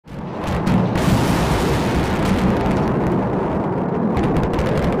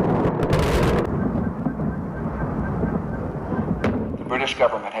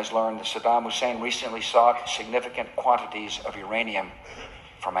government has learned that Saddam Hussein recently sought significant quantities of uranium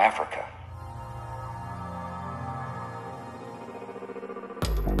from Africa.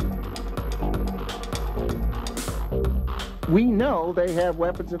 We know they have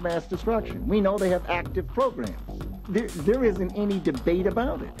weapons of mass destruction. We know they have active programs. There isn't any debate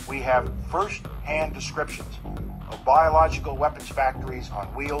about it. We have first-hand descriptions of biological weapons factories on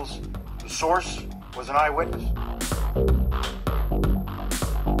wheels. The source was an eyewitness.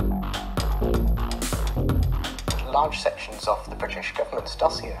 Large sections of the British government's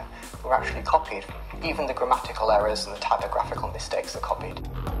dossier were actually copied. Even the grammatical errors and the typographical mistakes are copied.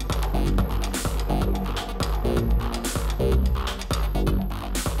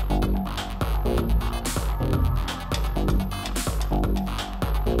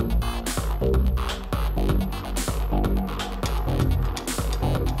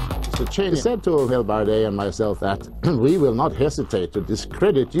 Cheney said to Hill-Bardet and myself that we will not hesitate to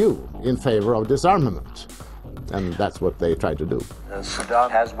discredit you in favor of disarmament. And that's what they tried to do. Saddam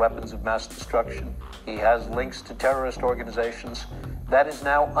has weapons of mass destruction. He has links to terrorist organizations. That is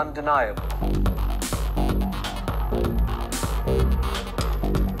now undeniable.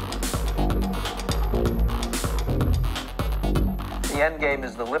 The endgame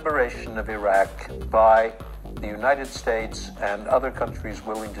is the liberation of Iraq by the United States and other countries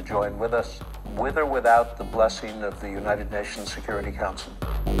willing to join with us, with or without the blessing of the United Nations Security Council.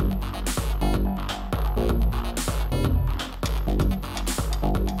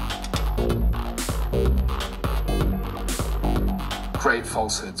 Great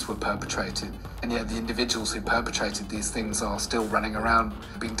falsehoods were perpetrated, and yet the individuals who perpetrated these things are still running around,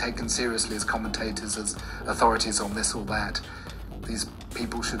 being taken seriously as commentators, as authorities on this or that. These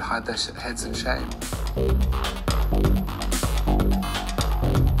people should hide their heads in shame.